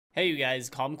Hey you guys,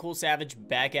 CalmCoolSavage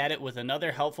back at it with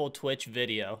another helpful Twitch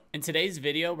video. In today's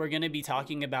video, we're going to be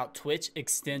talking about Twitch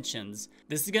extensions.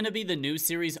 This is going to be the new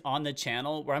series on the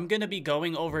channel where I'm going to be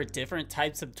going over different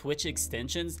types of Twitch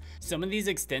extensions. Some of these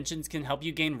extensions can help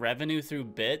you gain revenue through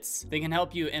bits, they can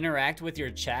help you interact with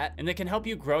your chat, and they can help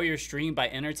you grow your stream by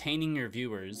entertaining your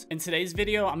viewers. In today's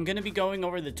video, I'm going to be going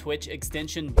over the Twitch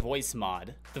extension Voice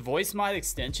Mod. The Voice Mod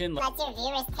extension lets your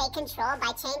viewers take control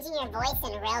by changing your voice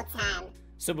in real time.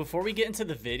 So before we get into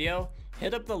the video,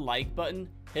 hit up the like button,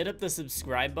 hit up the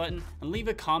subscribe button, and leave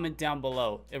a comment down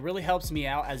below. It really helps me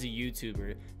out as a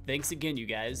YouTuber. Thanks again, you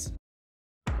guys.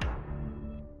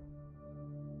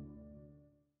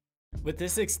 With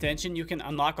this extension, you can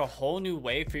unlock a whole new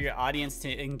way for your audience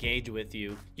to engage with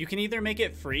you. You can either make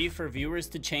it free for viewers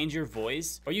to change your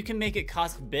voice, or you can make it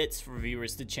cost bits for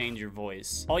viewers to change your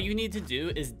voice. All you need to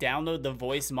do is download the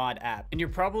Voice Mod app, and you're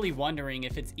probably wondering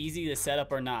if it's easy to set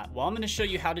up or not. Well, I'm going to show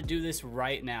you how to do this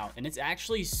right now, and it's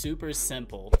actually super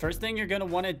simple. First thing you're going to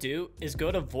want to do is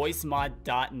go to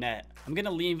voicemod.net. I'm going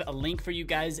to leave a link for you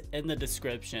guys in the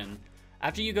description.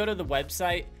 After you go to the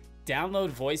website, download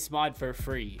Voice Mod for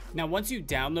free. Now once you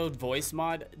download Voice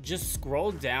Mod, just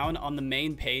scroll down on the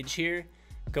main page here,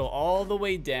 go all the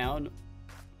way down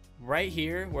right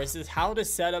here where it says how to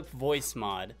set up Voice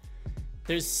Mod.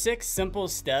 There's 6 simple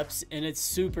steps and it's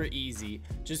super easy.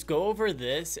 Just go over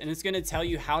this and it's going to tell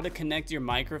you how to connect your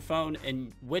microphone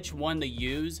and which one to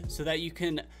use so that you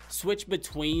can switch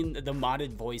between the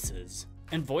modded voices.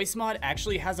 And Voice Mod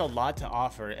actually has a lot to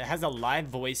offer. It has a live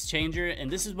voice changer,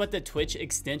 and this is what the Twitch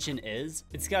extension is.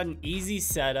 It's got an easy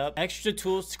setup, extra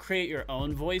tools to create your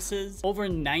own voices, over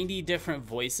 90 different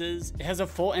voices. It has a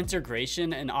full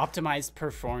integration and optimized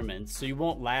performance, so you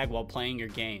won't lag while playing your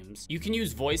games. You can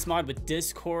use Voice Mod with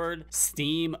Discord,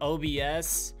 Steam,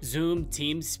 OBS, Zoom,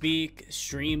 TeamSpeak,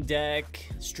 Stream Deck,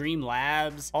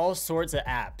 Streamlabs, all sorts of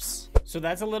apps. So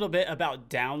that's a little bit about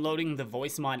downloading the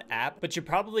Voice Mod app, but you're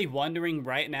probably wondering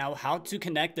right now how to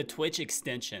connect the Twitch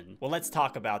extension. Well, let's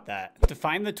talk about that. To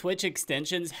find the Twitch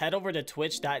extensions, head over to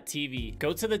twitch.tv.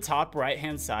 Go to the top right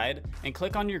hand side and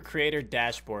click on your creator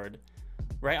dashboard.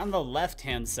 Right on the left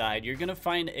hand side, you're gonna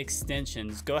find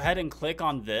extensions. Go ahead and click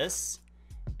on this.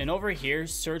 And over here,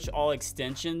 search all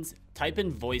extensions, type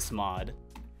in Voice Mod.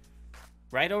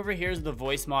 Right over here is the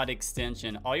Voice Mod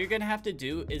extension. All you're gonna have to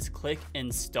do is click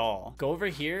install. Go over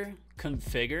here,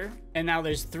 configure, and now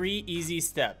there's 3 easy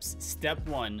steps. Step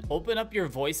 1, open up your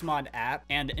Voice Mod app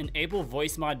and enable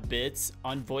Voice Mod bits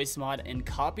on Voice Mod and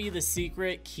copy the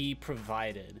secret key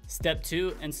provided. Step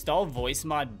 2, install Voice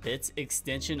Mod bits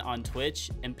extension on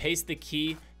Twitch and paste the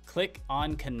key, click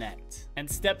on connect. And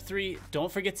step 3,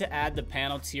 don't forget to add the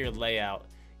panel to your layout.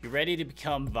 You're ready to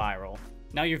become viral.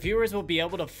 Now your viewers will be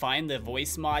able to find the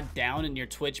Voice Mod down in your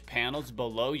Twitch panels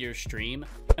below your stream,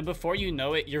 and before you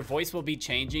know it, your voice will be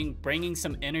changing, bringing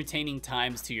some entertaining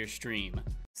times to your stream.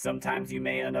 Sometimes you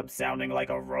may end up sounding like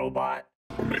a robot.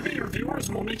 Or maybe your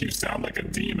viewers will make you sound like a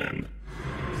demon.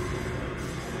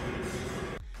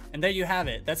 And there you have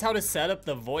it. That's how to set up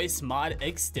the Voice Mod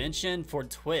extension for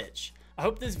Twitch. I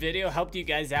hope this video helped you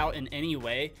guys out in any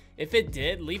way. If it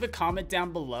did, leave a comment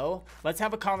down below. Let's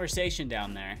have a conversation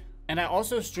down there. And I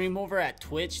also stream over at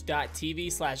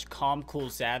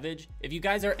twitch.tv/CalmCoolSavage. If you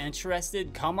guys are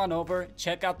interested, come on over,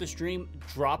 check out the stream,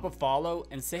 drop a follow,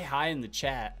 and say hi in the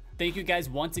chat. Thank you guys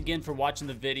once again for watching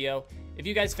the video. If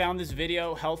you guys found this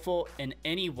video helpful in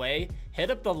any way, hit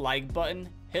up the like button,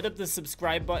 hit up the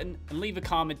subscribe button, and leave a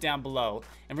comment down below.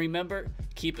 And remember,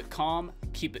 keep it calm,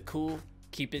 keep it cool,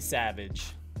 keep it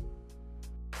savage.